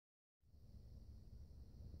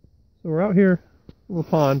So we're out here, a little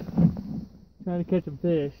pond, trying to catch some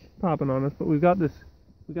fish popping on us, but we got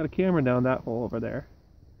a camera down that hole over there.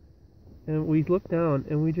 And we look down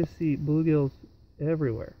and we just see bluegills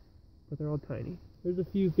everywhere, but they're all tiny. There's a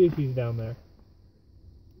few fishies down there.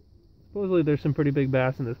 Supposedly there's some pretty big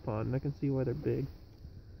bass in this pond, and I can see why they're big.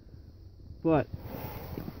 But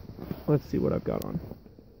let's see what I've got on.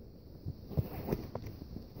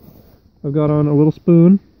 I've got on a little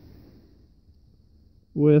spoon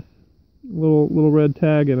with a little red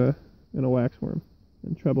tag and a wax worm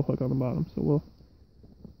and treble hook on the bottom. So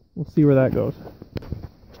we'll see where that goes.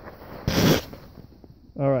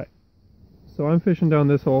 All right. So I'm fishing down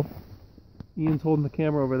this hole. Ian's holding the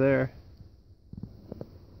camera over there.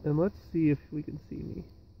 And let's see if we can see me.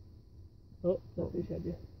 Oh, that fish had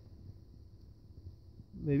you.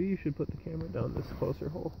 Maybe you should put the camera down this closer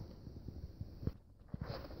hole.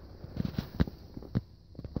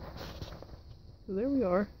 So there we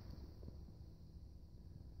are.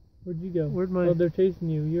 Where'd you go? Where'd my... Oh, they're chasing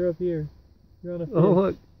you. You're up here. You're on a fish. Oh,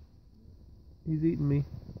 look. He's eating me.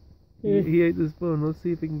 He ate the spoon. Let's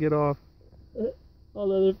see if he can get off. All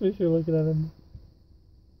the other fish are looking at him.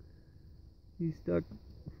 He's stuck.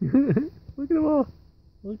 Look at them all.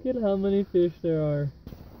 Look at how many fish there are.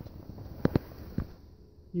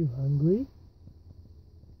 You hungry?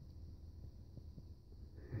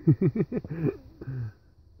 Get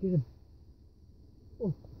him.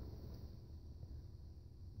 Oh.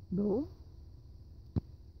 No.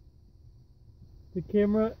 The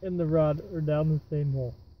camera and the rod are down the same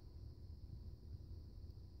hole.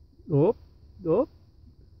 Oh. Oh.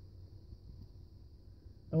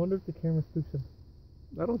 I wonder if the camera spooks him.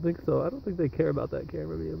 I don't think so. I don't think they care about that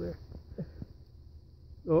camera being there.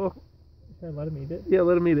 Oh. Should I let him eat it? Yeah,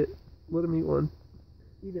 let him eat it. Let him eat one.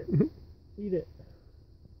 Eat it. Eat it.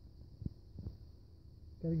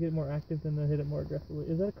 Gotta get more active than to hit it more aggressively.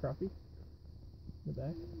 Is that a crappie? In the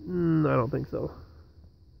back? I don't think so.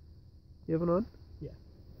 You have it on? Yeah.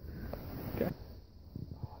 Okay.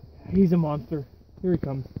 He's a monster. Here he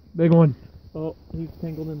comes. Big one. Oh, he's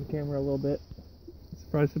tangled in the camera a little bit.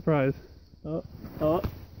 Surprise, surprise. Oh, oh.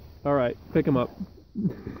 All right, pick him up.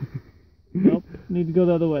 Nope, need to go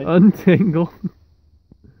the other way. Untangle.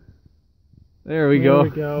 There we go.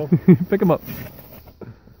 There we go. Pick him up.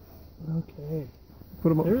 Okay.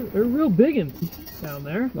 Put him up. They're real big down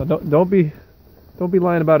there. No, don't be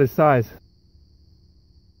lying about his size.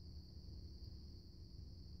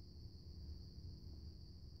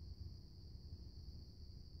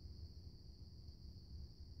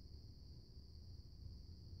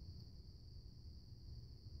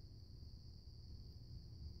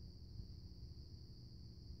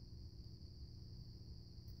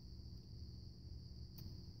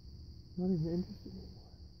 Not even interested anymore.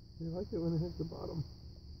 They like it when it hits the bottom.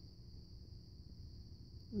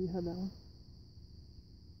 Oh, you had that one?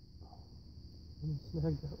 I'm gonna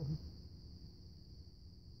snag that one.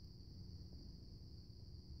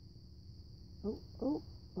 Oh, oh,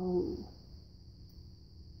 oh.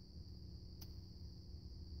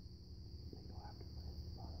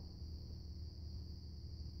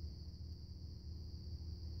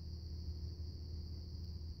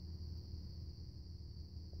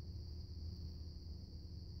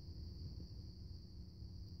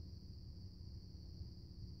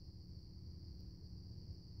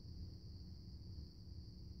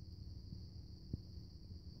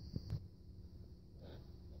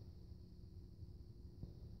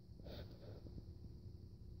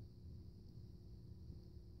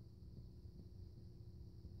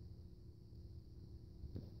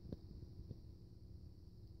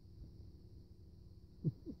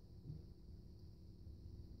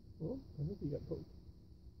 Oh, I think he got poked.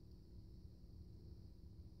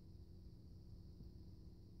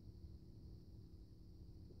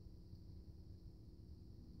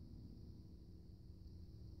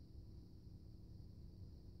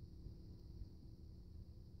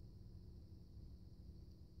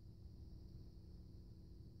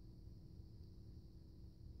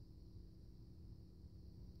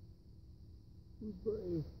 He's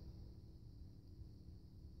brave.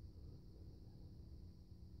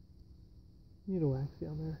 Need a waxy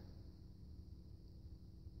on there.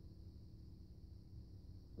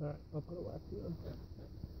 Alright, I'll put a waxy on.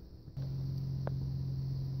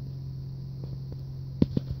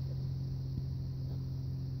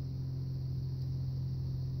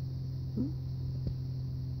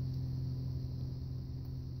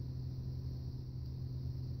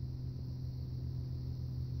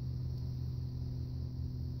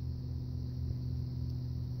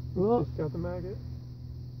 Well, Just got the maggot.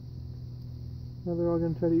 now they're all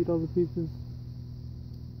going to try to eat all the pieces.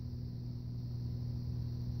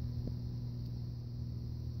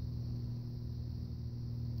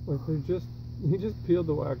 Like he just peeled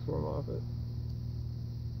the wax worm off it.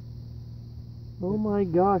 Oh my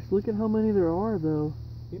gosh, look at how many there are though.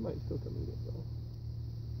 He might still come eat it though.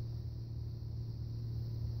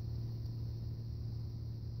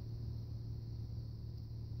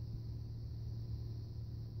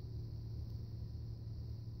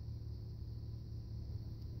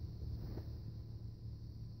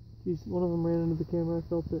 Jeez, one of them ran into the camera, I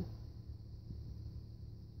felt it.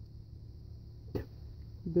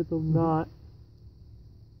 He bit the knot.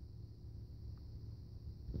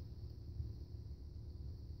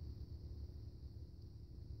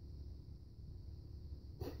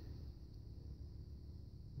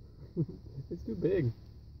 It's too big.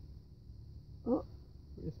 Oh.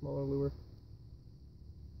 Maybe a smaller lure.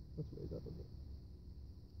 Let's raise up a bit.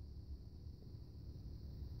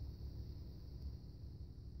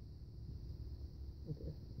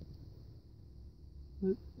 Okay.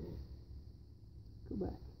 Look. Go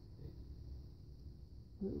back.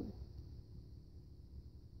 That way.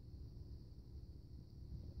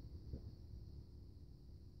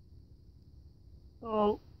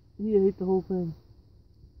 Oh, he ate the whole thing.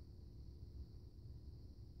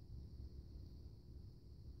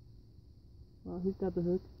 Wow, he's got the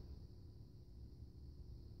hook.